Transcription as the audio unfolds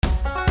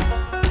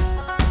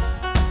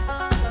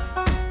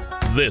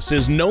This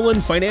is Nolan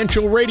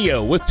Financial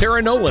Radio with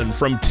Tara Nolan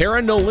from Tara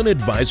Nolan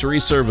Advisory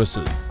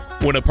Services.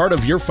 When a part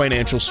of your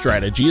financial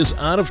strategy is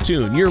out of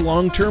tune, your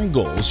long-term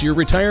goals, your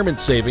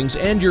retirement savings,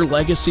 and your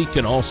legacy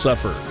can all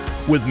suffer.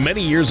 With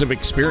many years of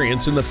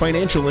experience in the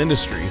financial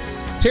industry,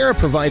 Tara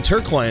provides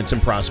her clients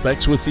and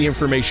prospects with the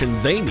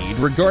information they need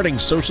regarding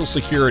Social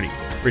Security,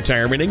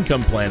 retirement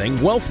income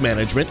planning, wealth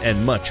management,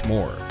 and much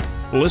more.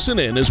 Listen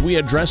in as we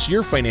address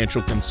your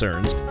financial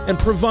concerns and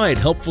provide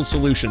helpful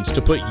solutions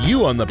to put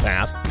you on the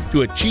path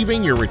to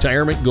achieving your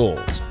retirement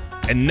goals.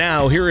 And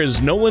now, here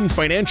is Nolan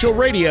Financial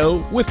Radio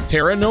with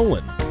Tara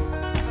Nolan.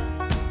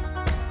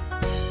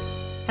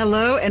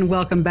 Hello and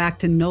welcome back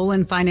to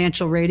Nolan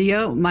Financial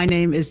Radio. My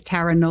name is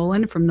Tara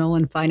Nolan from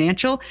Nolan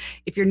Financial.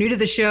 If you're new to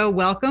the show,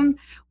 welcome.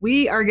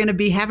 We are going to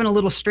be having a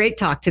little straight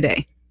talk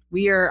today.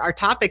 Our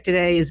topic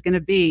today is going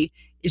to be,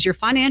 is your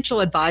financial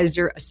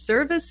advisor a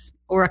service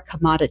or a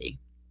commodity?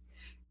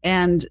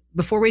 And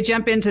before we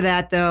jump into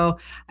that, though,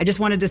 I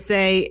just wanted to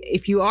say,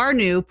 if you are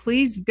new,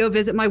 please go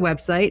visit my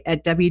website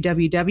at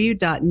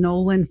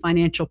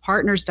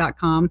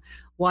www.nolanfinancialpartners.com.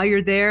 While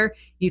you're there,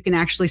 you can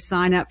actually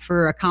sign up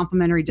for a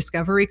complimentary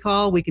discovery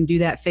call. We can do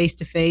that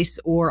face-to-face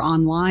or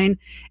online.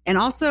 And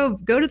also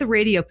go to the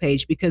radio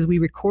page because we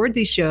record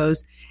these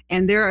shows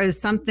and there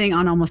is something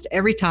on almost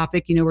every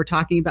topic. You know, we're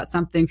talking about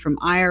something from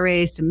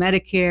IRAs to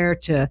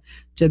Medicare to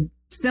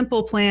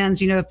simple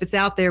plans. You know, if it's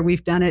out there,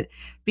 we've done it,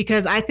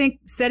 because I think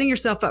setting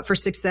yourself up for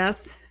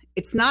success,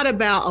 it's not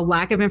about a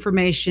lack of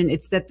information.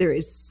 It's that there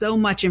is so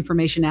much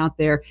information out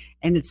there,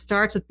 and it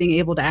starts with being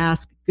able to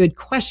ask good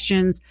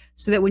questions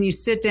so that when you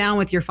sit down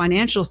with your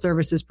financial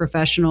services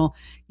professional,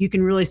 you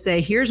can really say,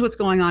 here's what's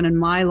going on in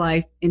my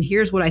life and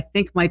here's what I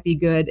think might be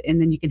good.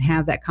 And then you can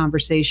have that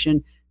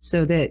conversation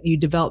so that you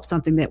develop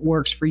something that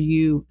works for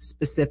you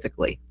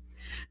specifically.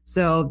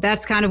 So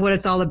that's kind of what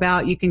it's all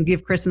about. You can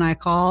give Chris and I a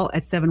call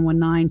at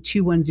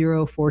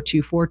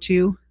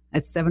 719-210-4242.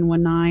 That's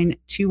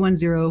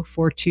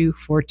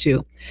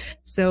 719-210-4242.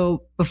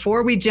 So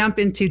before we jump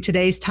into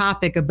today's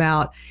topic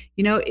about,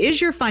 you know,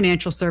 is your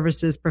financial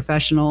services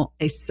professional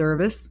a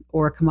service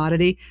or a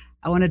commodity?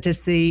 I wanted to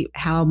see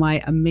how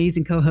my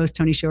amazing co-host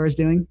Tony Shore is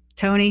doing.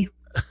 Tony,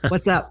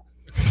 what's up?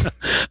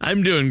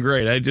 I'm doing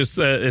great. I just,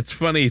 it's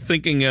funny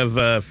thinking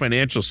of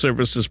financial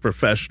services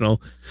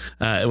professional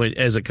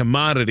as a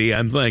commodity.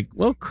 I'm like,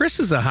 well, Chris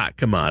is a hot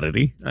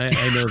commodity. I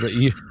know that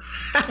you.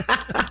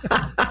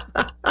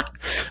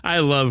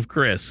 I love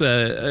Chris.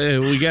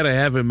 We got to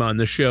have him on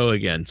the show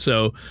again.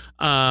 So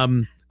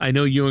I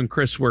know you and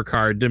Chris work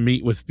hard to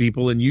meet with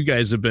people, and you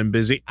guys have been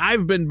busy.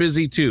 I've been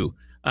busy too.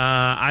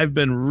 I've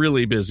been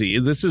really busy.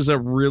 This is a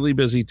really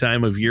busy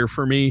time of year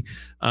for me.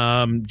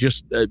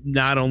 Just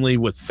not only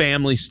with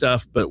family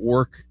stuff, but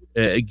work.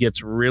 It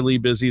gets really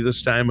busy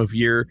this time of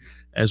year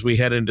as we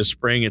head into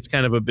spring. It's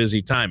kind of a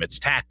busy time. It's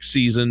tax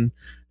season,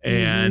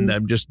 and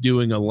I'm just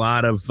doing a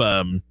lot of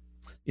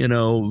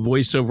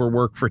voiceover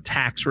work for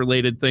tax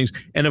related things.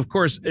 And of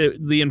course,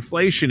 the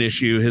inflation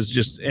issue has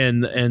just,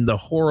 and the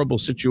horrible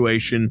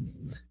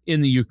situation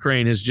in the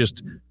Ukraine has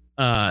just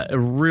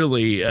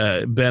really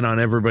been on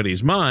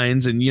everybody's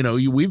minds. And, you know,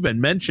 we've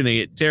been mentioning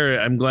it, Tara.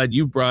 I'm glad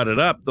you brought it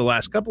up the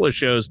last couple of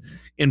shows.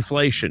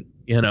 Inflation,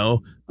 gas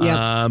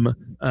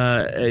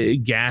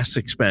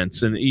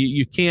expense. And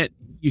you can't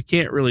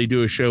really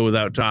do a show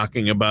without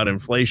talking about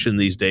inflation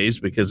these days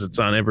because it's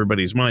on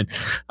everybody's mind.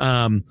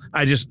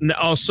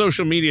 All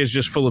social media is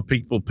just full of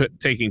people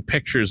taking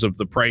pictures of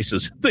the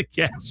prices at the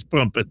gas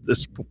pump at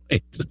this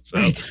point.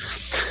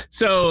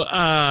 So,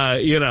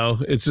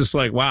 it's just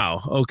like, wow,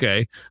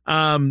 okay.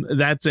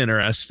 That's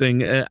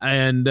interesting.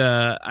 And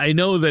I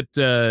know that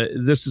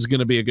this is going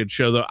to be a good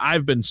show, though.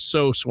 I've been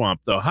so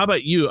swamped, though. How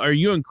about you? Are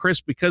you and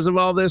Chris, because of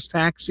all this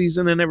tax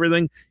season and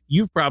everything,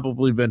 you've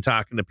probably been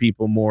talking to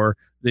people more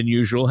than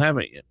usual,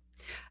 haven't you?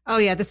 Oh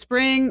yeah, the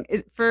spring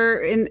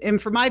for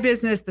my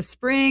business, the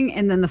spring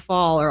and then the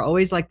fall are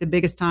always like the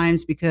biggest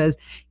times because,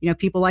 you know,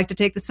 people like to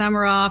take the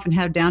summer off and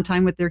have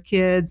downtime with their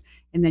kids,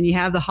 and then you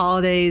have the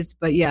holidays.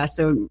 But yeah,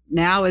 so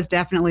now is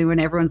definitely when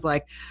everyone's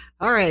like,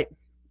 all right,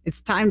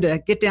 it's time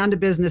to get down to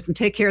business and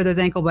take care of those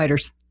ankle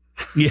biters.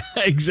 Yeah,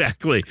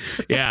 exactly.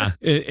 Yeah,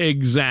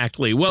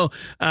 exactly. Well,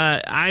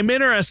 I'm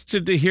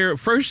interested to hear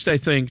first, I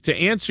think, to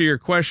answer your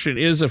question,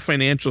 is a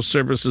financial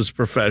services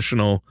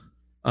professional,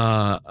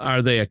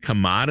 are they a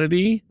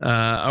commodity?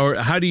 Or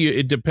how do you,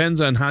 it depends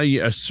on how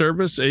you, a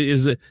service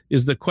is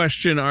the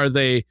question, are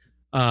they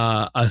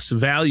a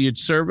valued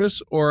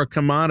service or a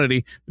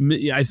commodity?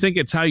 I think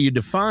it's how you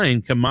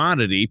define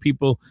commodity.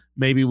 People,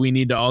 maybe we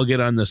need to all get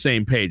on the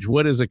same page.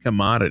 What is a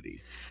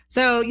commodity?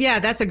 So yeah,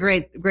 that's a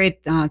great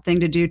thing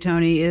to do,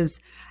 Tony.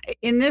 Is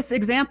in this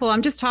example,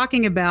 I'm just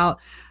talking about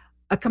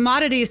a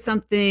commodity is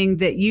something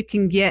that you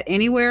can get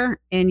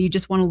anywhere and you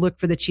just want to look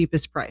for the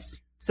cheapest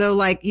price. So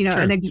like, you know,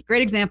 Sure. a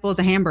great example is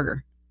a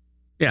hamburger.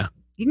 Yeah.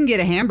 You can get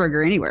a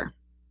hamburger anywhere.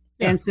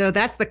 Yeah. And so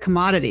that's the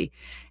commodity.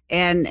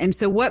 And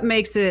so what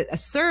makes it a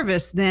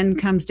service then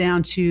comes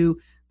down to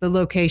the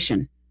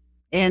location.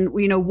 And,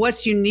 you know,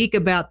 what's unique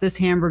about this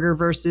hamburger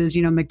versus,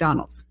 you know,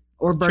 McDonald's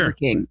or Burger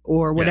King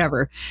or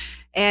whatever.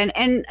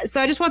 And so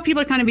I just want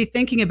people to kind of be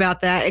thinking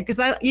about that, because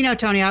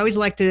Tony, I always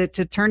like to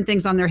turn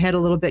things on their head a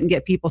little bit and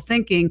get people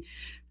thinking,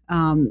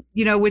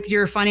 with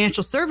your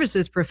financial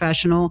services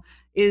professional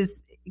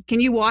can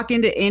you walk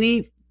into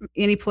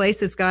any place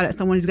that's got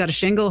someone who's got a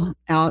shingle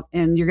out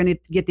and you're going to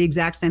get the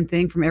exact same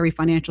thing from every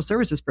financial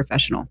services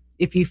professional?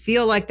 If you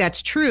feel like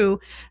that's true,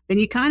 then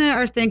you kind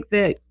of think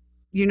that,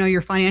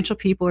 your financial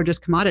people are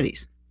just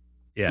commodities.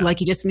 Yeah. Like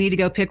you just need to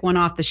go pick one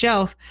off the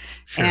shelf.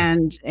 Sure.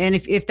 And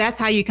if that's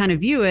how you kind of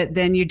view it,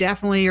 then you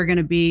definitely are going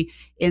to be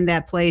in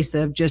that place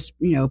of just,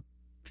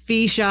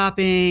 fee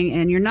shopping,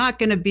 and you're not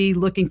going to be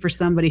looking for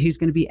somebody who's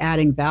going to be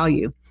adding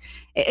value.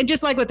 And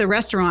just like with the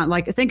restaurant,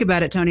 like think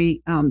about it,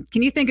 Tony, can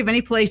you think of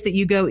any place that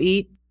you go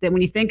eat that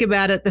when you think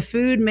about it, the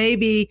food may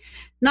be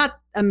not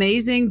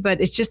amazing,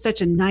 but it's just such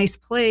a nice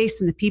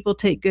place and the people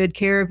take good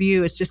care of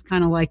you. It's just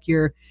kind of like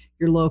your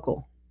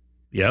local.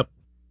 Yep.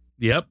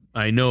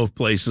 I know of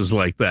places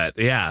like that.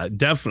 Yeah,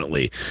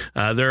 definitely.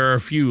 There are a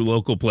few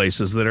local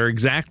places that are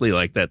exactly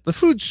like that. The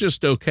food's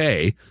just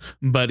okay,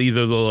 but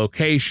either the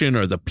location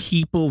or the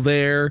people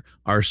there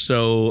are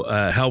so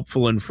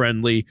helpful and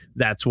friendly.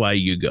 That's why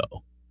you go.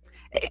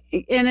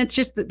 And it's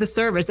just the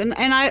service. And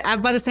I,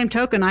 by the same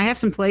token, I have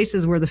some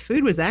places where the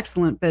food was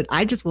excellent, but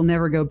I just will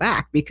never go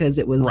back because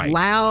it was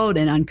loud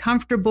and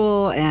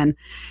uncomfortable. And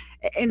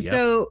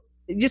so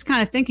just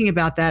kind of thinking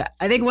about that,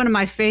 I think one of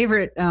my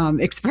favorite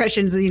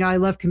expressions, I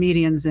love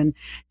comedians, and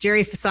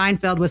Jerry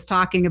Seinfeld was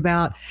talking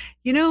about,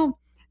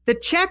 the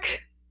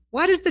check.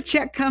 Why does the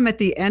check come at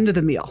the end of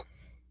the meal?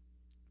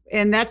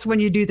 And that's when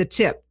you do the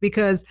tip,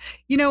 because,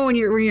 when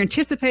you're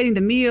anticipating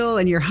the meal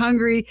and you're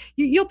hungry,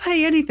 you'll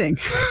pay anything.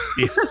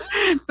 Yeah.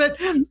 But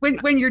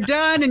when you're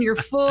done and you're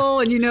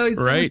full and,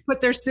 someone's put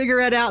their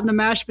cigarette out in the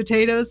mashed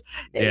potatoes,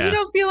 you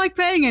don't feel like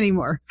paying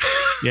anymore.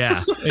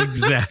 Yeah,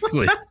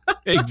 exactly.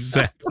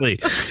 Exactly.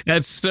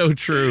 That's so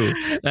true.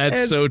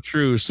 So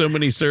true. So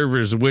many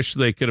servers wish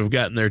they could have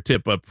gotten their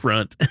tip up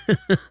front.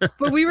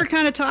 But we were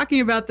kind of talking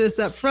about this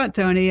up front,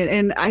 Tony.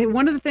 And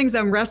one of the things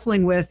I'm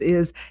wrestling with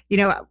is,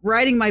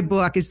 writing my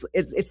book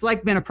it's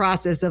like been a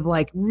process of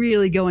like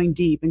really going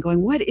deep and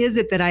going, what is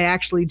it that I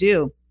actually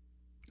do?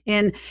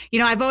 And,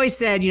 I've always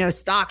said,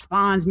 stocks,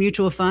 bonds,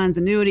 mutual funds,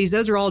 annuities,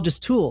 those are all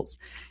just tools.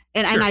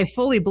 And I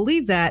fully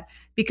believe that,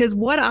 because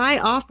what I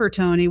offer,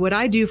 Tony, what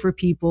I do for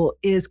people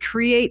is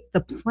create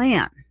the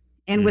plan.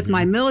 And with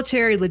my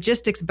military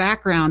logistics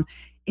background,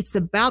 it's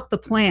about the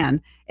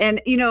plan.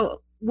 And,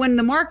 when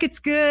the market's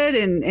good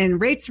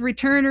and rates of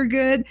return are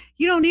good,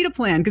 you don't need a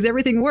plan because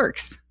everything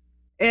works.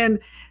 And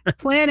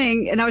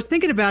planning, and I was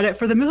thinking about it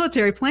for the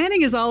military,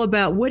 planning is all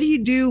about what do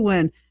you do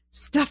when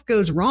stuff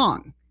goes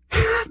wrong?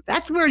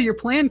 That's where your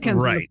plan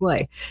comes into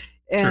play.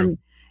 And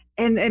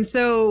And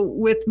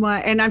so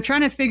I'm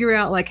trying to figure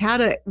out like how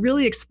to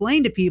really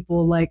explain to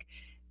people like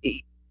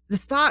the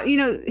stock,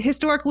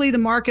 historically the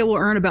market will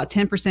earn about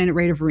 10%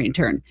 rate of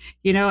return,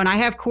 and I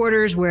have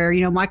quarters where,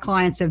 my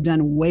clients have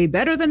done way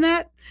better than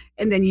that.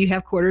 And then you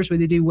have quarters where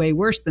they do way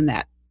worse than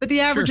that. But the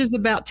average is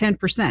about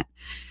 10%.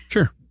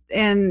 Sure.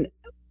 And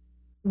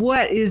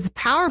what is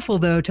powerful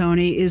though,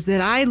 Tony, is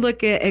that I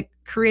look at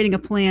creating a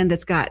plan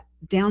that's got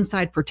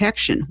downside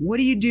protection. What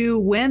do you do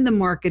when the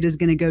market is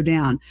going to go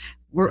down?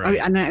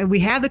 We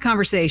have the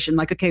conversation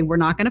like, okay, we're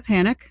not going to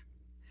panic.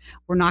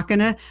 We're not going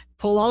to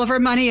pull all of our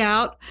money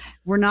out.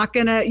 We're not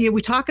going to,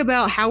 we talk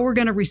about how we're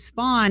going to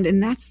respond.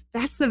 And that's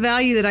the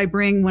value that I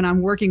bring when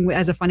I'm working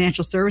as a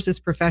financial services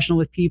professional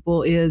with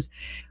people is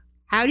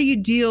how do you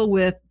deal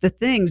with the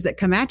things that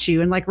come at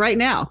you? And like right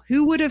now,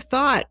 who would have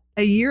thought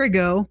a year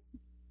ago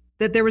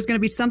that there was going to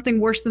be something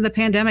worse than the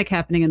pandemic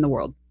happening in the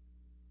world?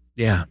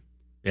 Yeah.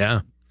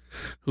 Yeah.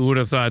 Who would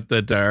have thought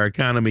that our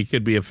economy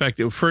could be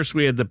affected? First,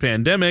 we had the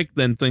pandemic,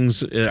 then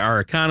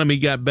our economy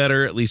got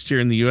better. At least here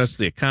in the U.S.,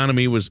 the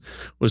economy was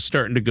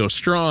starting to go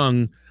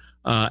strong,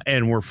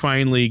 and we're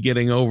finally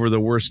getting over the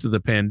worst of the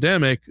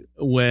pandemic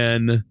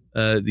when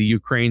the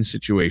Ukraine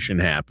situation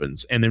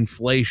happens and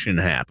inflation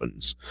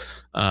happens.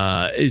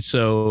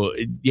 So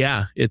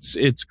yeah,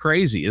 it's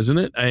crazy, isn't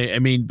it? I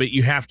mean, but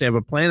you have to have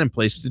a plan in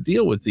place to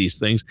deal with these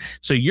things.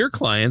 So your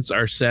clients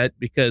are set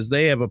because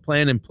they have a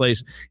plan in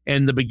place.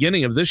 And the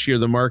beginning of this year,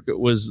 the market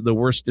was the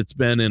worst it's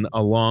been in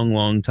a long,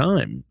 long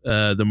time.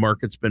 The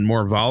market's been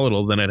more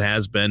volatile than it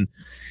has been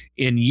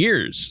in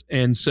years.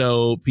 And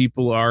so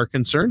people are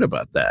concerned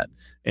about that.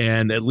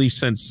 And at least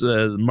since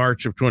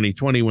March of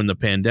 2020, when the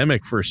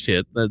pandemic first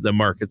hit, the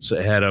markets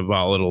had a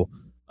volatile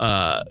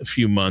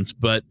few months.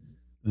 But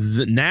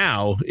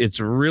now it's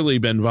really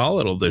been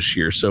volatile this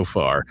year so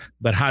far.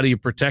 But how do you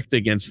protect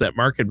against that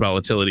market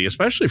volatility,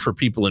 especially for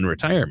people in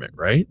retirement,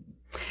 right?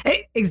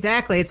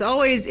 Exactly.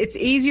 It's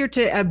easier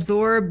to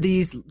absorb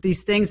these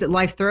things that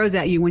life throws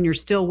at you when you're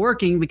still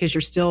working because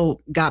you're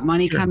still got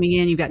money coming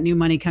in, you've got new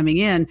money coming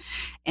in.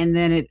 And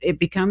then it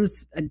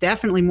becomes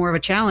definitely more of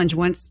a challenge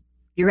once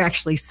you're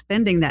actually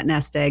spending that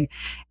nest egg.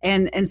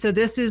 And so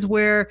this is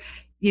where,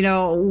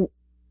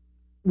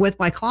 with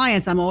my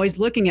clients, I'm always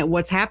looking at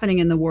what's happening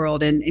in the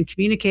world and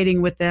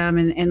communicating with them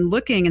and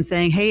looking and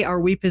saying, hey, are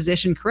we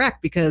positioned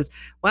correct? Because,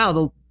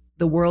 wow,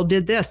 the world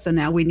did this. So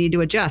now we need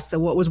to adjust. So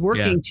what was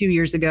working 2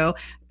 years ago,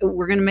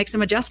 we're going to make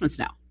some adjustments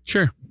now.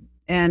 Sure.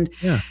 And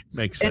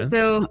makes sense. And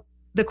so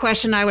the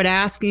question I would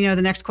ask, the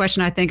next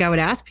question I think I would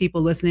ask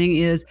people listening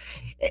is,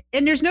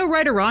 and there's no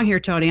right or wrong here,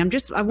 Tony.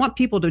 I want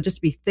people to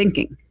just be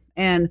thinking.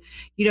 And,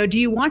 do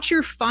you want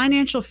your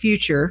financial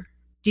future?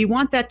 Do you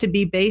want that to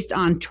be based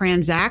on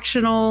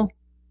transactional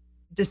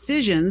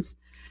decisions,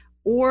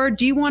 or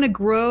do you want to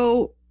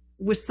grow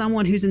with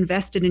someone who's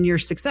invested in your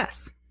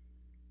success?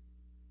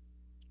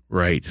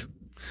 Right.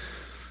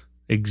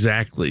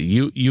 Exactly.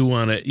 You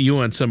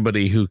want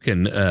somebody who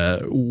can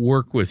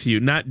work with you,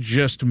 not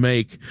just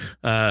make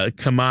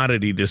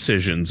commodity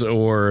decisions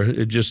or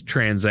just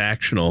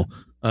transactional,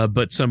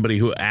 but somebody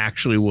who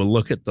actually will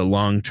look at the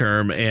long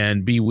term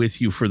and be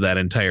with you for that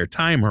entire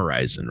time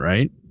horizon,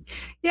 right?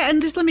 Yeah,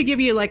 and just let me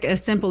give you like a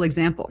simple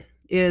example.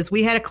 Is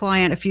we had a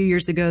client a few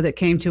years ago that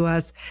came to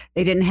us.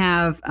 They didn't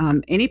have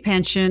any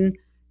pension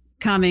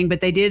coming, but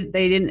they didn't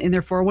in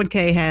their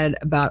 401k had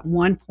about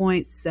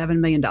 $1.7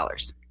 million.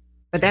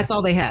 But that's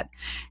all they had.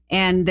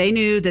 And they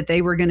knew that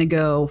they were going to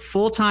go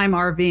full-time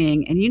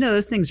RVing. And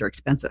those things are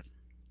expensive.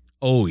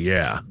 Oh,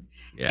 yeah.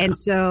 And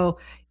so,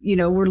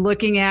 we're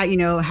looking at,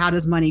 how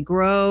does money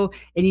grow?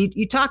 And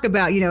you talk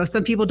about,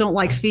 some people don't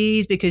like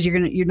fees because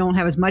you don't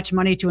have as much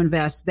money to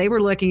invest. They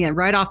were looking at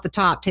right off the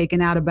top,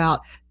 taking out about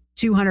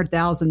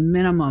 $200,000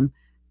 minimum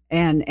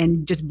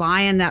and just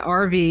buying that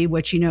RV,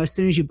 which, as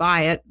soon as you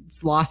buy it,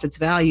 it's lost its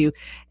value.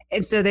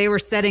 And so they were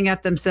setting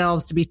up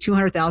themselves to be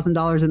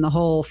 $200,000 in the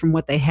hole from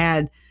what they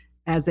had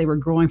as they were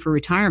growing for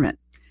retirement.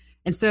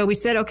 And so we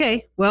said,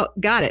 okay, well,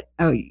 got it.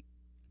 Oh,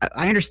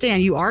 I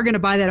understand you are going to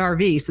buy that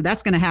RV. So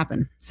that's going to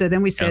happen. So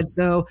then we said,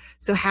 so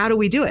how do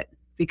we do it?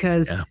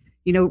 Because,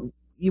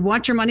 you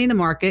want your money in the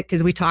market,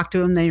 because we talked to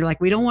them. They're like,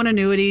 we don't want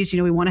annuities.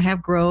 We want to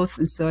have growth.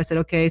 And so I said,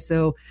 okay,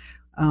 so,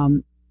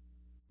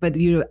 but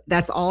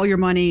that's all your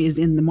money is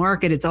in the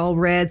market. It's all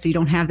red. So you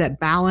don't have that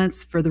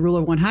balance for the rule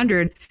of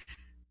 100.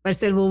 But I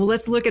said, well,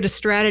 let's look at a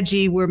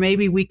strategy where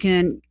maybe we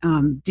can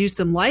do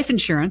some life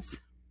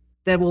insurance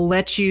that will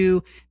let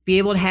you be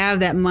able to have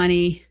that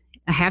money,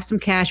 have some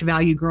cash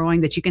value growing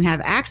that you can have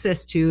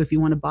access to if you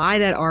want to buy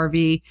that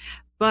RV.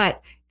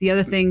 But the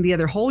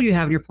other hole you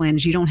have in your plan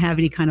is you don't have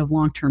any kind of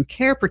long-term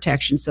care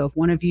protection. So if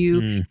one of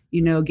you,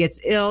 gets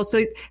ill,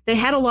 so they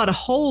had a lot of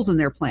holes in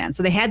their plan.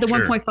 So they had the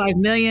 1.5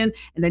 million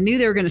and they knew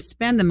they were going to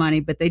spend the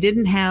money, but they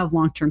didn't have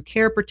long-term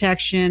care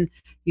protection.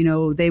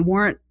 They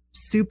weren't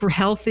super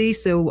healthy.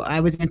 So I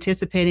was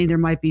anticipating there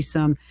might be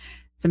some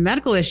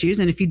medical issues.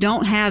 And if you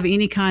don't have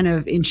any kind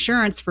of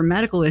insurance for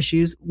medical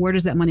issues, where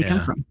does that money come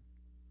from?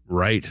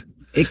 Right.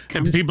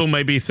 And people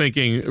might be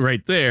thinking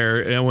right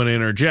there, I want to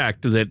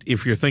interject that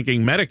if you're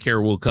thinking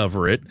Medicare will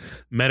cover it,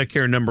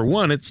 Medicare, number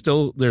one,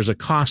 there's a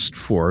cost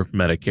for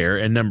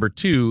Medicare. And number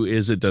two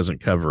is it doesn't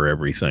cover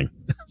everything.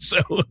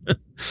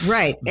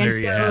 Right.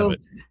 And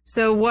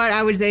so what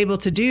I was able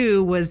to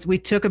do was we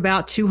took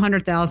about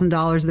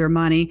 $200,000 of their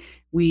money.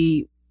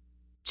 We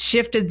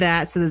shifted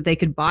that so that they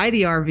could buy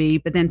the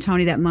RV, but then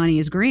Tony, that money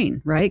is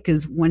green, right?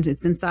 Because once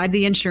it's inside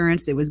the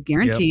insurance, it was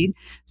guaranteed. Yep.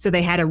 So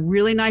they had a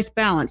really nice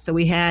balance. So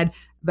we had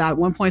about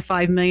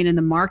 1.5 million in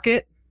the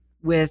market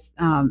with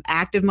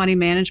active money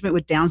management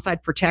with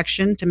downside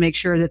protection to make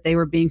sure that they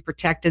were being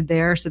protected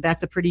there. So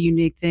that's a pretty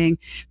unique thing.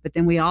 But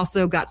then we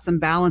also got some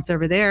balance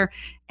over there.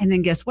 And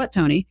then guess what,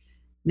 Tony?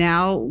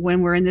 Now,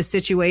 when we're in this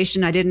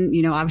situation,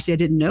 obviously I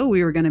didn't know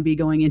we were going to be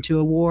going into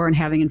a war and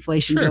having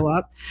inflation go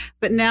up.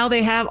 But now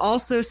they have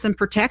also some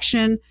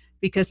protection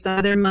because some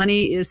of their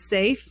money is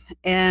safe.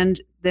 And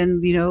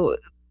then,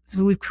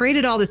 so we've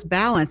created all this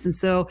balance. And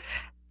so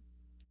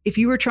if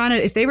they were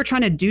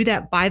trying to do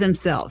that by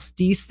themselves,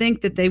 do you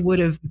think that they would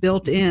have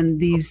built in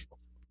these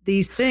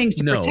things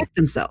to protect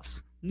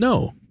themselves?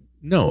 No,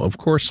 of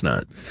course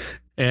not.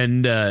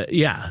 And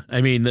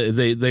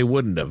they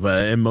wouldn't have,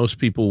 and most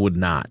people would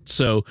not.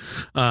 So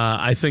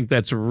I think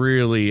that's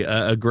really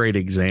a great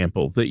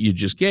example that you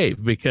just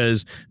gave,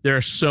 because there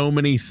are so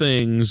many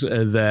things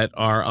that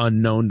are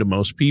unknown to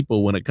most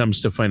people when it comes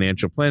to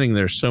financial planning.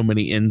 There's so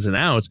many ins and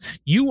outs.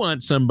 You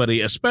want somebody,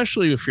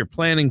 especially if you're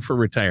planning for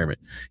retirement,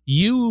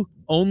 you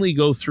only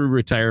go through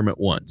retirement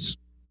once,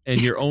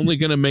 and you're only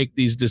going to make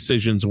these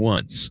decisions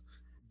once.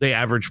 The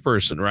average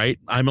person, right?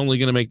 I'm only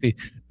going to make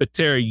but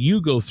Tara,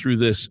 you go through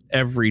this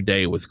every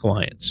day with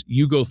clients.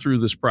 You go through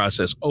this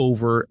process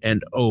over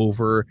and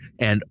over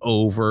and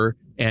over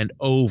and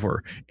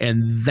over.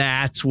 And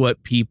that's what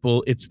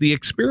it's the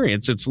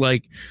experience. It's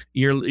like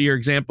your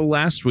example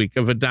last week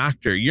of a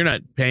doctor. You're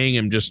not paying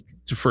him just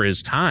for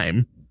his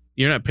time.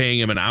 You're not paying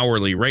him an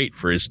hourly rate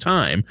for his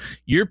time.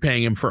 You're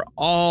paying him for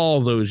all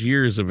those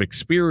years of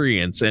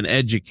experience and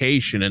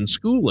education and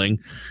schooling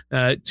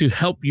to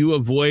help you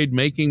avoid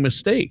making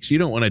mistakes. You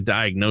don't want to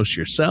diagnose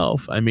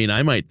yourself. I mean,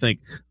 I might think,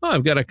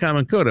 I've got a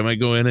common cold. I might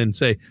go in and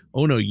say,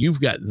 oh, no, you've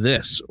got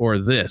this or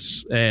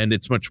this, and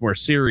it's much more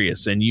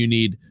serious, and you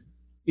need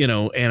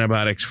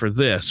antibiotics for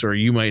this, or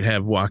you might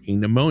have walking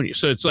pneumonia.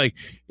 So it's like,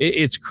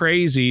 it's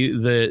crazy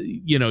that,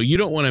 you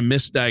don't want to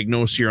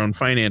misdiagnose your own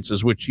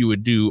finances, which you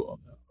would do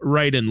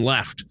right and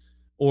left,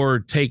 or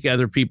take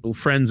other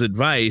friends'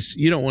 advice.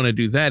 You don't want to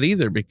do that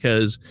either,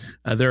 because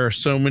there are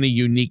so many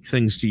unique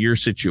things to your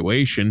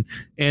situation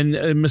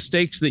and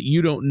mistakes that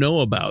you don't know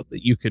about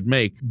that you could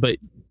make. But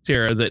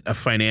Tara, that a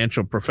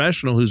financial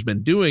professional who's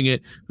been doing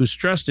it, who's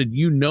trusted,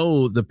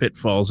 the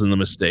pitfalls and the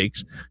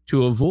mistakes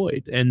to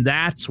avoid. And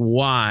that's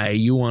why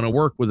you want to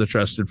work with a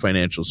trusted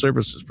financial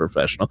services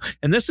professional.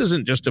 And this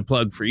isn't just a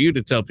plug for you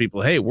to tell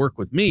people, hey, work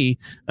with me.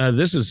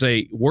 This is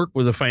a work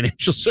with a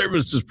financial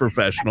services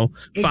professional.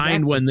 Exactly.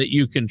 Find one that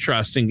you can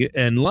trust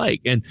and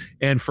like.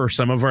 And for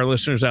some of our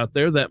listeners out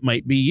there, that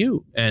might be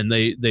you. And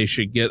they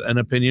should get an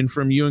opinion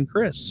from you and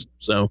Chris.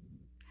 So.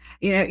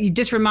 You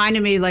just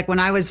reminded me, like when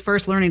I was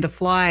first learning to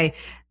fly,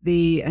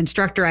 the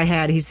instructor I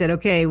had, he said,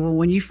 okay, well,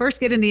 when you first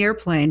get in the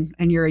airplane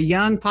and you're a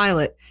young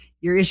pilot,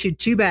 you're issued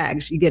 2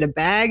 bags. You get a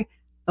bag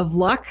of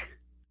luck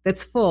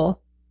that's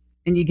full,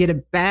 and you get a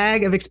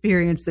bag of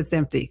experience that's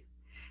empty.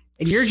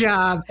 And your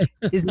job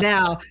is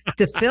now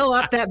to fill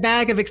up that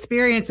bag of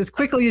experience as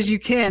quickly as you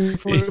can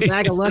before the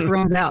bag of luck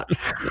runs out.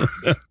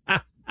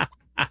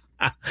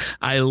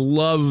 I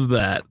love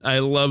that.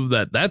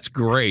 That's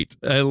great.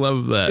 I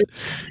love that.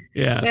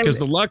 Yeah, because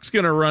the luck's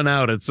going to run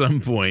out at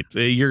some point.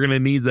 You're going to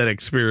need that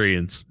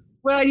experience.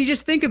 Well, you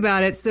just think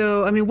about it.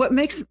 So, I mean,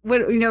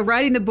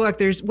 writing the book,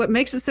 what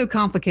makes it so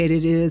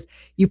complicated is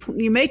you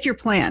make your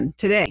plan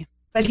today.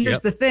 But here's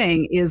the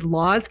thing is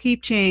laws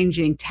keep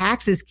changing,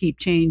 taxes keep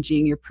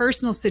changing, your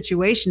personal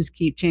situations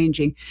keep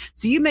changing.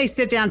 So you may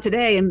sit down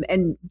today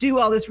and do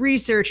all this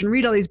research and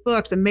read all these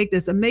books and make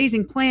this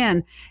amazing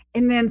plan.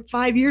 And then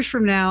 5 years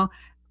from now,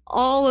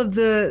 all of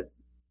the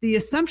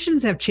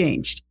assumptions have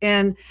changed.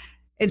 And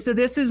so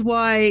this is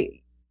why,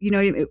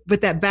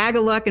 with that bag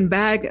of luck and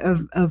bag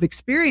of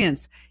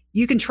experience,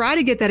 you can try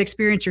to get that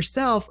experience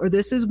yourself, or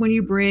this is when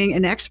you bring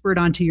an expert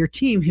onto your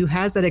team who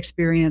has that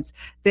experience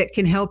that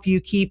can help you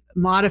keep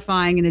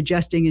modifying and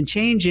adjusting and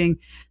changing.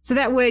 So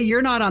that way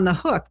you're not on the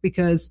hook,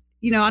 because,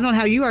 I don't know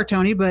how you are,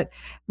 Tony, but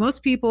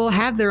most people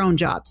have their own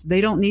jobs.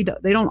 They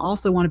don't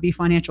also want to be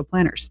financial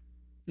planners.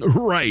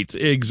 Right.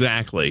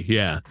 Exactly.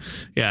 Yeah.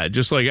 Yeah.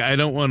 Just like I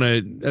don't want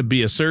to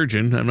be a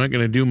surgeon. I'm not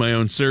going to do my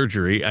own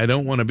surgery. I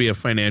don't want to be a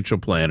financial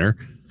planner.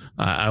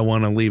 I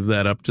want to leave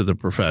that up to the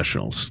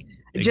professionals.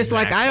 Just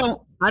like I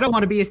don't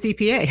want to be a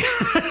CPA.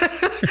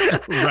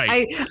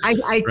 Right. I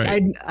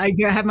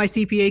have my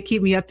CPA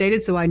keep me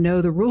updated so I know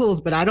the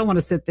rules, but I don't want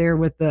to sit there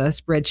with the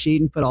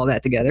spreadsheet and put all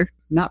that together.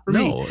 Not for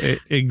me. No,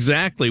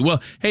 exactly.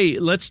 Well, hey,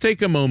 let's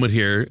take a moment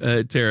here,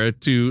 Tara,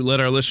 to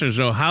let our listeners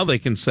know how they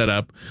can set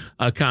up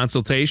a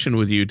consultation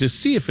with you to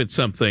see if it's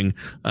something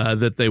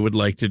that they would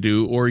like to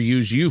do or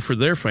use you for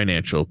their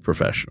financial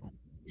professional.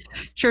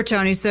 Sure,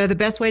 Tony. So the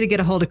best way to get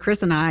a hold of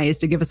Chris and I is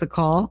to give us a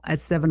call at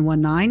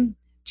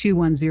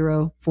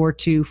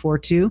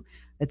 719-210-4242.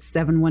 That's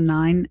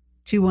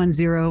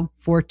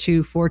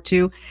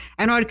 719-210-4242.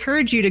 And I'd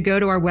encourage you to go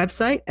to our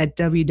website at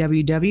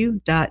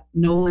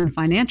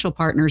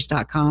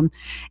www.nolanfinancialpartners.com.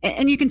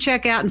 And you can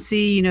check out and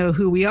see,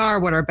 who we are,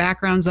 what our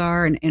backgrounds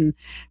are. And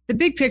the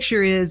big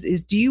picture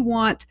is do you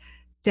want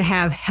to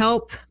have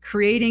help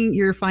creating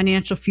your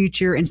financial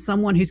future and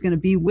someone who's going to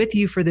be with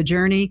you for the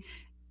journey?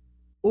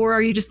 Or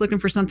are you just looking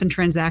for something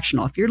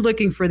transactional? If you're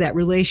looking for that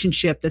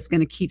relationship that's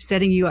going to keep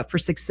setting you up for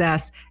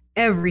success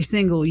every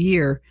single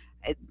year,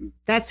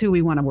 that's who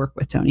we want to work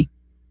with, Tony.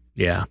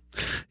 Yeah.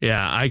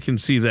 Yeah, I can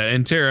see that.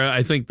 And Tara,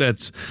 I think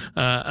that's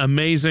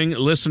amazing.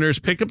 Listeners,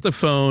 pick up the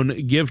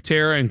phone, give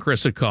Tara and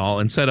Chris a call,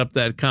 and set up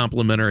that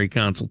complimentary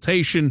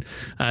consultation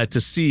to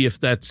see if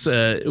that's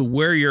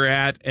where you're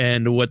at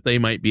and what they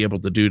might be able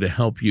to do to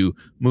help you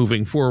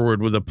moving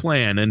forward with a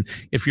plan. And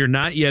if you're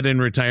not yet in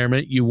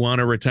retirement, you want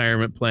a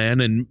retirement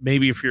plan. And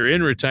maybe if you're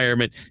in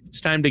retirement,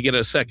 it's time to get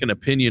a second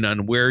opinion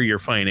on where your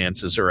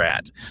finances are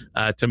at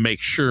to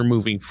make sure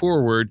moving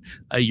forward,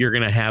 you're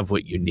going to have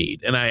what you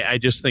need. And I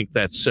just think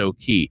that's so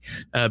key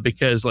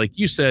because like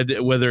you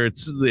said, whether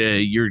it's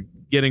you're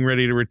getting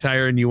ready to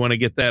retire and you want to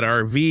get that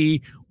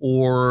RV,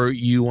 or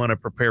you want to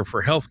prepare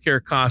for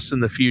healthcare costs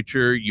in the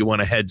future, you want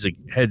to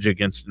hedge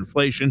against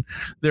inflation.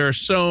 There are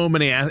so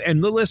many,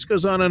 and the list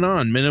goes on and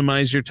on.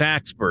 Minimize your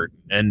tax burden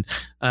and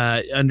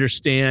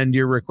understand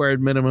your required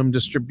minimum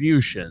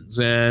distributions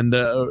and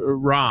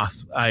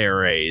Roth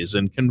IRAs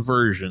and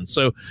conversions.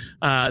 So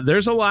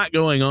there's a lot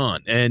going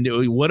on. And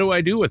what do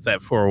I do with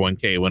that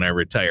 401k when I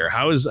retire?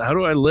 How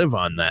do I live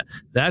on that?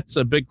 That's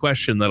a big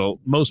question that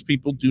most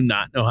people do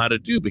not know how to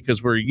do,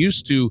 because we're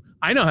used to,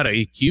 I know how to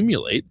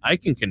accumulate. I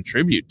can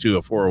contribute to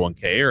a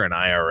 401k or an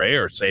IRA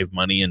or save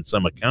money in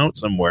some account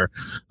somewhere.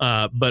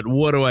 But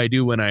what do I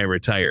do when I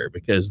retire?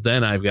 Because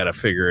then I've got to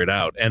figure it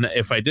out. And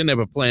if I didn't have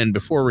a plan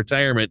before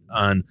retirement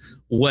on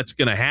what's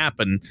going to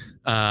happen,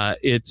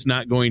 it's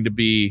not going to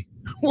be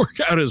work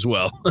out as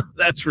well.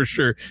 That's for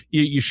sure.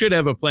 You should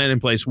have a plan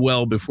in place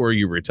well before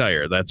you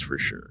retire. That's for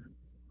sure.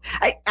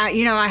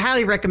 I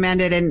highly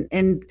recommend it.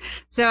 And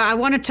so I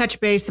want to touch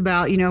base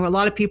about, a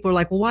lot of people are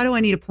like, well, why do I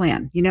need a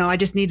plan? I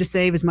just need to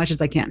save as much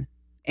as I can.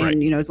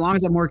 And, Right. as long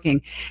as I'm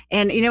working.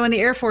 And, in the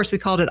Air Force, we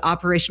called it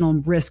operational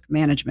risk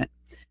management.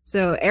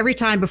 So every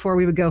time before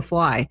we would go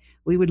fly,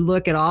 we would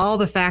look at all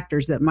the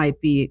factors that might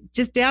be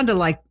just down to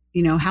like,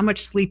 how much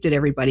sleep did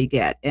everybody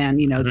get? And,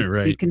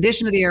 the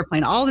condition of the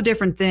airplane, all the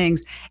different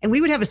things. And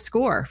we would have a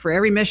score for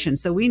every mission.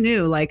 So we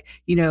knew like,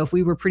 if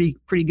we were pretty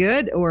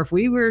good or if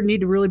we need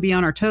to really be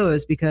on our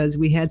toes because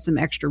we had some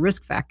extra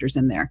risk factors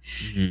in there.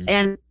 Mm-hmm.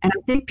 And I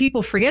think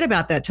people forget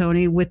about that,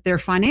 Tony, with their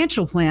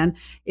financial plan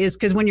is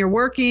because when you're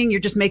working,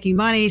 you're just making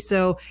money.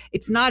 So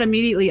it's not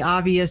immediately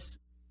obvious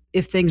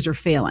if things are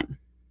failing.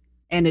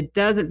 And it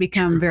doesn't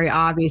become very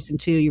obvious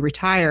until you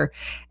retire.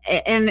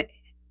 And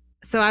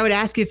so I would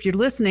ask you, if you're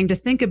listening, to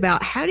think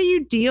about how do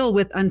you deal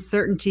with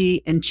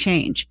uncertainty and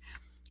change?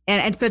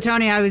 And so,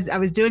 Tony, I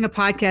was doing a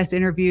podcast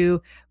interview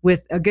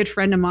with a good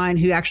friend of mine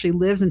who actually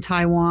lives in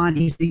Taiwan.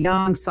 He's the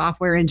young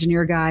software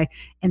engineer guy,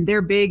 and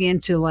they're big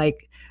into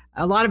like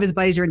a lot of his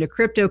buddies are into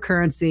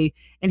cryptocurrency.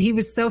 And he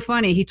was so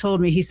funny. He told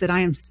me, he said,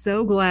 I am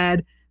so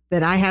glad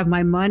that I have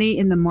my money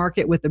in the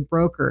market with a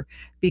broker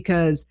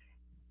because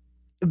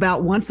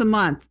about once a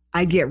month,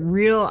 I get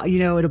real,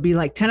 it'll be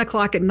like 10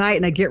 o'clock at night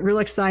and I get real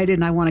excited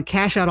and I want to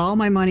cash out all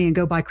my money and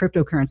go buy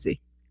cryptocurrency.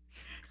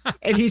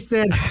 And he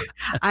said,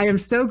 I am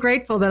so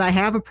grateful that I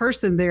have a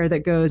person there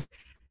that goes,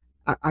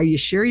 are you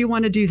sure you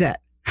want to do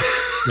that?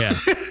 Yeah.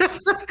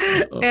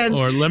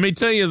 Or let me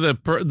tell you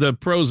the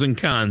pros and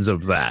cons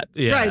of that.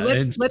 Yeah. Right.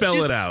 Let's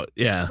spell it out.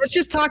 Yeah. Let's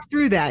just talk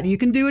through that. You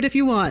can do it if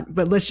you want,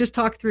 but let's just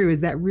talk through.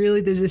 Is that really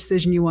the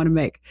decision you want to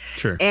make?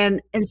 Sure.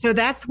 And so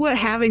that's what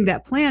having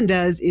that plan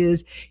does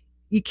is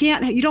you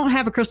don't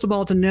have a crystal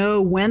ball to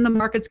know when the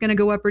market's going to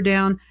go up or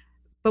down,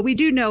 but we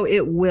do know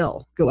it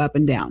will go up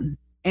and down.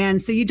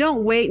 And so you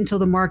don't wait until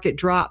the market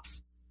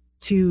drops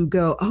to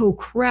go, oh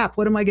crap,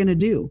 what am I going to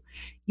do?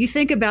 You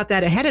think about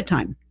that ahead of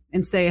time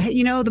and say,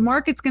 hey, the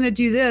market's going to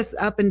do this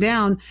up and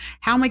down.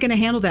 How am I going to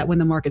handle that when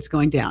the market's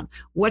going down?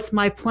 What's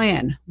my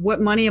plan?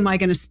 What money am I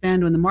going to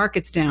spend when the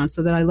market's down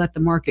so that I let the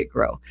market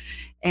grow?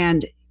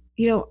 And,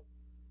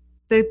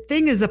 the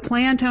thing is a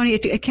plan, Tony,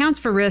 it accounts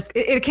for risk.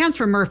 It accounts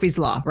for Murphy's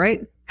Law,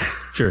 right?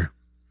 Sure.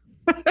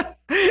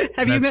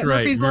 Have you met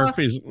Murphy's Law?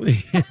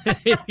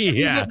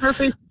 Yeah.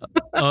 Murphy?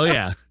 Oh,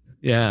 yeah.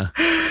 Yeah.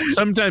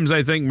 Sometimes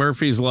I think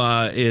Murphy's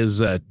Law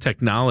is a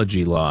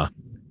technology law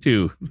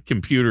too,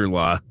 computer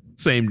law.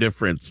 Same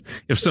difference.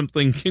 If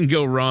something can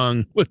go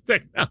wrong with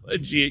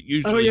technology, it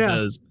usually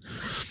does.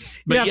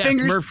 But yes,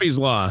 Murphy's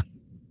Law.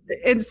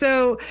 And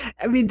so,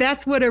 I mean,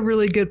 that's what a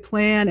really good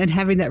plan and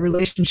having that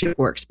relationship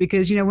works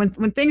because,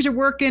 when things are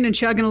working and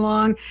chugging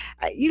along,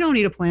 you don't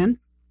need a plan.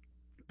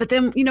 But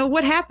then,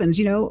 what happens?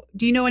 Do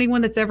you know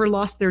anyone that's ever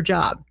lost their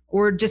job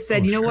or just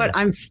said, sure, what,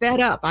 I'm fed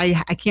up. I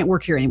can't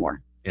work here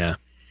anymore. Yeah.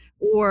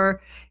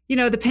 Or,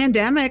 the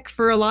pandemic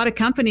for a lot of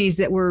companies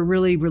that were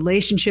really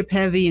relationship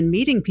heavy and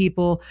meeting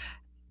people,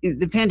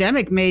 the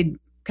pandemic made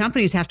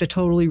companies have to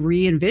totally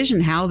re-envision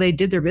how they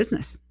did their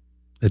business.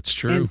 It's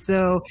true. And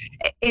so,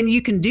 and you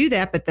can do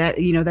that, but that,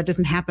 that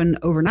doesn't happen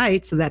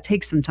overnight. So that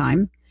takes some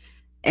time.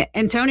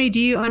 And Tony, do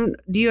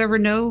you ever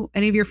know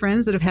any of your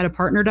friends that have had a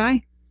partner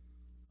die?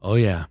 Oh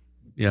yeah.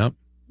 Yep.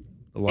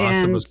 The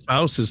loss of a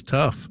spouse is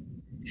tough.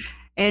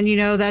 And,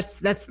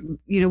 that's,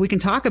 we can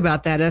talk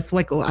about that. That's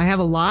like, I have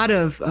a lot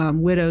of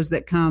widows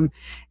that come.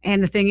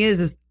 And the thing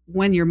is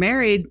when you're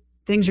married,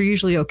 things are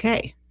usually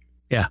okay.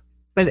 Yeah.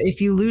 But if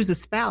you lose a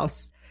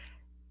spouse,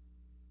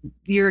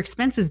 your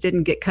expenses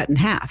didn't get cut in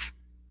half.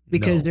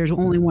 Because there's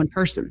only one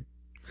person.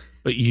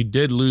 But you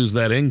did lose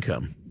that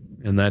income,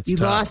 and that's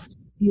tough.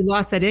 You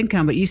lost that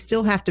income, but you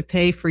still have to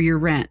pay for your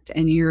rent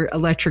and your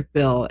electric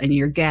bill and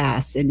your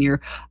gas and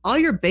all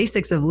your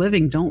basics of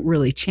living don't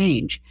really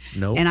change.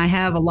 No. And I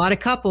have a lot of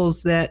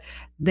couples that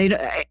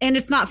and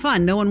it's not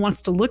fun. No one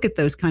wants to look at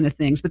those kind of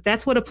things, but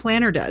that's what a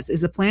planner does.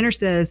 Is a planner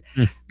says,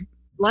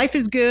 life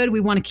is good. We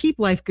want to keep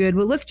life good,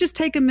 but let's just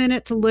take a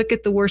minute to look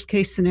at the worst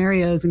case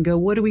scenarios and go,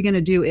 what are we going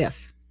to do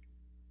if?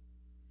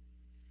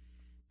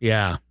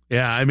 Yeah.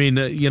 Yeah. I mean,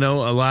 a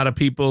lot of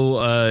people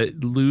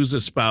lose a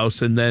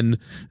spouse and then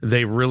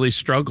they really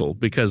struggle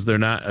because they're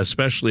not,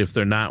 especially if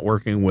they're not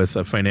working with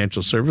a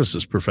financial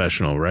services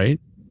professional,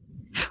 right?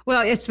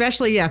 Well,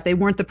 especially, if they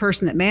weren't the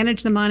person that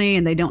managed the money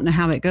and they don't know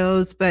how it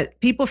goes. But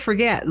people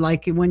forget,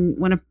 like when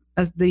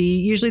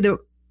usually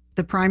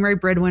the primary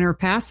breadwinner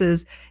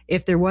passes,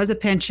 if there was a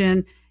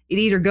pension, it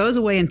either goes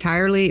away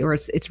entirely or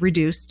it's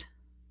reduced.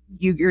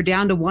 You're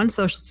down to one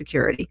Social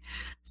Security.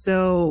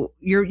 So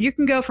you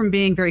can go from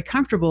being very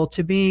comfortable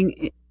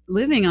to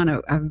living on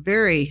a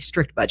very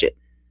strict budget.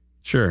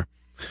 Sure.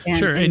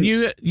 Sure. And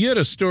you had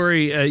a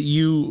story,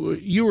 you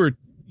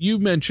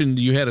mentioned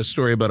you had a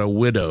story about a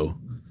widow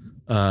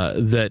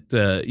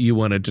that you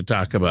wanted to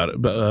talk about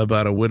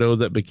a widow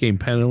that became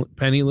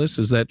penniless.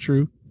 Is that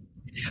true?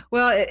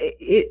 Well,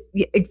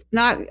 it's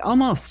not,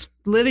 almost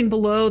living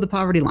below the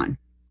poverty line.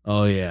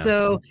 Oh yeah.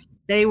 So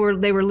they were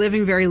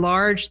living very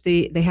large.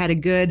 They had a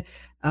good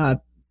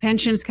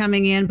pensions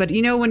coming in. But,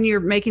 when you're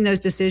making those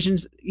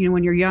decisions,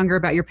 when you're younger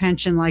about your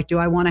pension, like, do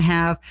I want to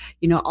have,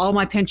 all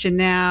my pension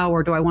now,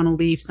 or do I want to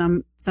leave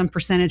some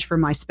percentage for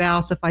my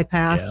spouse if I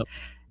pass? Yep.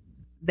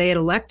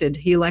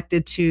 He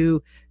elected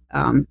to,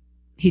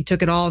 he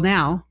took it all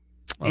now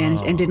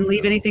and didn't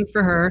leave anything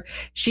for her.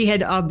 She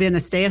had been a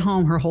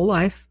stay-at-home her whole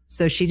life,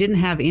 so she didn't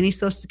have any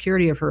Social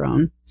Security of her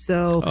own.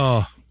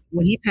 So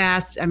when he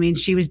passed,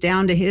 she was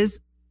down to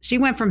she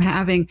went from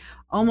having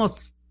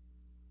almost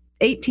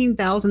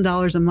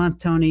 $18,000 a month,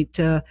 Tony,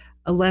 to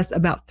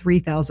about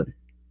 $3,000.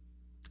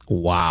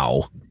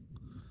 Wow.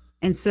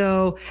 And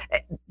so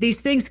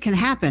these things can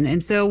happen.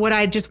 And so what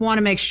I just want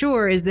to make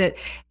sure is that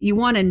you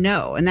want to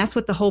know, and that's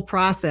what the whole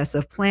process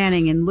of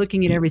planning and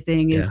looking at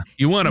everything is.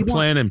 You want a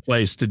plan in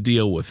place to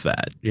deal with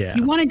that. Yeah.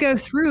 You want to go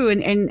through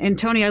and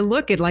Tony, I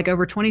look at like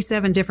over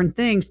 27 different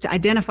things to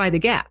identify the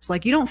gaps.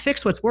 Like, you don't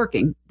fix what's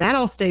working. That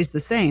all stays the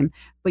same,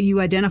 but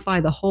you identify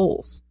the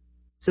holes.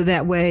 So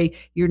that way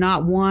you're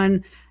not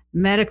one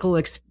medical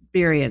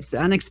experience,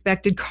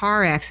 unexpected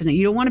car accident.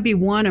 You don't want to be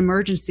one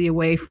emergency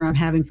away from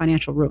having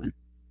financial ruin.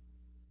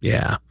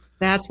 Yeah.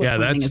 That's what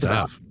planning is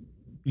about.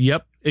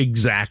 Yep,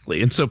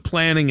 exactly. And so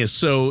planning is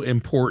so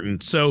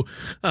important. So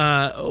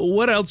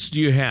what else do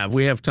you have?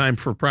 We have time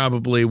for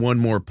probably one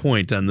more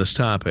point on this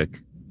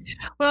topic.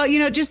 Well,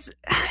 just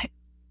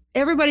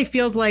everybody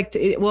feels like,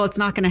 it's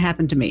not going to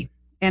happen to me.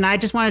 And I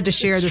just wanted to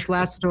share this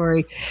last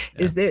story.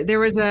 Is there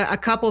was a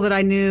couple that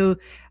I knew.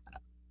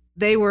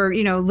 They were,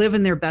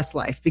 living their best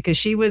life because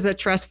she was a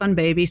trust fund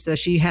baby. So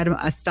she had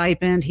a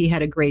stipend. He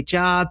had a great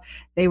job.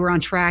 They were on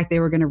track.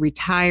 They were going to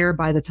retire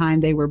by the time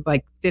they were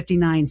like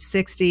 59,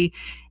 60.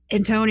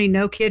 And Tony,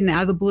 no kidding,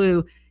 out of the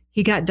blue,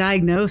 he got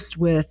diagnosed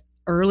with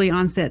early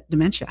onset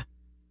dementia.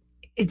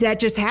 That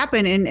just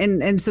happened.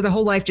 And so the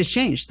whole life just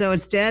changed. So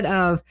instead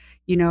of,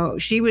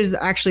 she was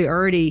actually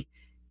already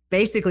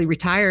basically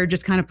retired,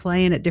 just kind of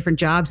playing at different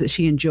jobs that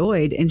she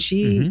enjoyed. And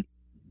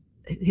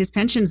his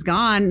pension's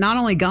gone, not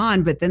only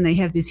gone, but then they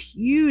have this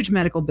huge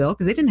medical bill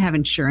because they didn't have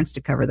insurance to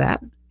cover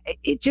that.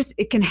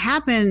 It can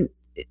happen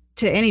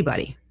to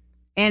anybody.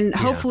 And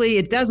hopefully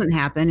it doesn't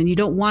happen and you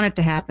don't want it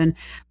to happen.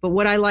 But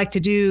what I like to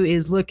do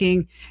is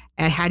looking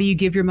at how do you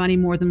give your money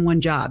more than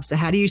one job? So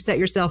how do you set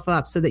yourself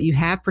up so that you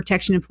have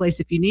protection in place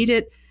if you need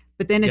it?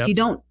 But then if you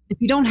don't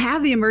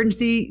have the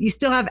emergency, you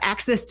still have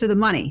access to the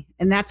money.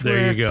 And that's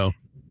there you go.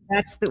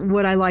 That's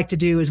what I like to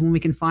do is when we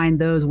can find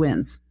those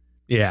wins.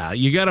 Yeah,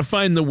 you got to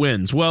find the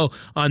wins. Well,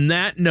 on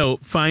that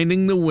note,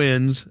 finding the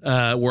wins,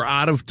 we're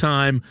out of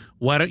time.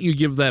 Why don't you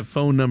give that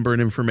phone number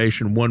and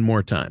information one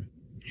more time?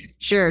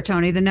 Sure,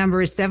 Tony. The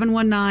number is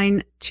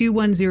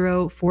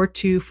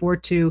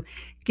 719-210-4242.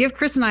 Give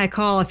Chris and I a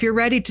call if you're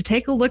ready to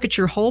take a look at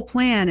your whole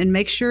plan and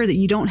make sure that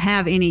you don't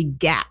have any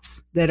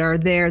gaps that are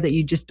there that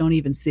you just don't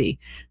even see.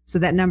 So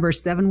that number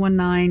is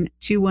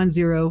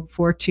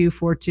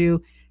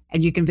 719-210-4242.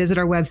 And you can visit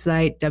our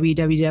website,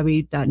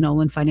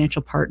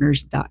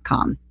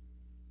 www.nolanfinancialpartners.com.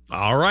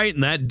 All right.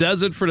 And that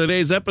does it for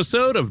today's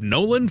episode of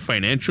Nolan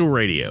Financial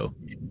Radio.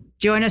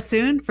 Join us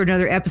soon for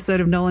another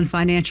episode of Nolan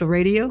Financial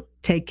Radio.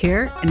 Take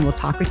care, and we'll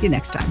talk with you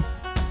next time.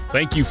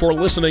 Thank you for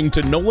listening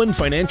to Nolan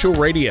Financial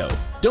Radio.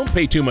 Don't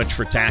pay too much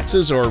for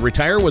taxes or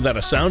retire without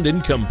a sound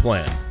income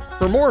plan.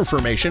 For more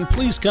information,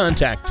 please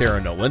contact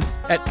Tara Nolan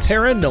at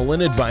Tara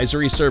Nolan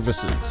Advisory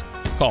Services.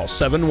 Call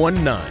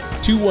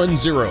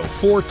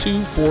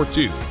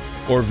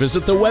 719-210-4242 or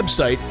visit the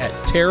website at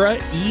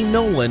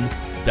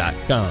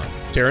taraenolan.com.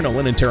 Tara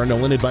Nolan and Tara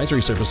Nolan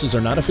Advisory Services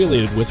are not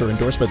affiliated with or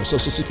endorsed by the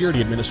Social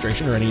Security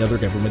Administration or any other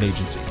government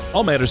agency.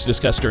 All matters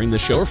discussed during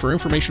this show are for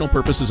informational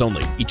purposes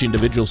only. Each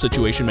individual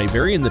situation may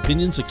vary and the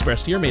opinions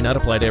expressed here may not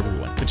apply to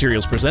everyone.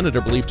 Materials presented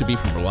are believed to be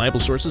from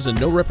reliable sources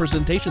and no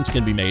representations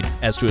can be made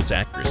as to its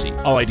accuracy.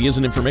 All ideas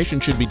and information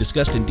should be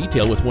discussed in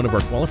detail with one of our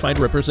qualified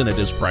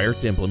representatives prior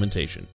to implementation.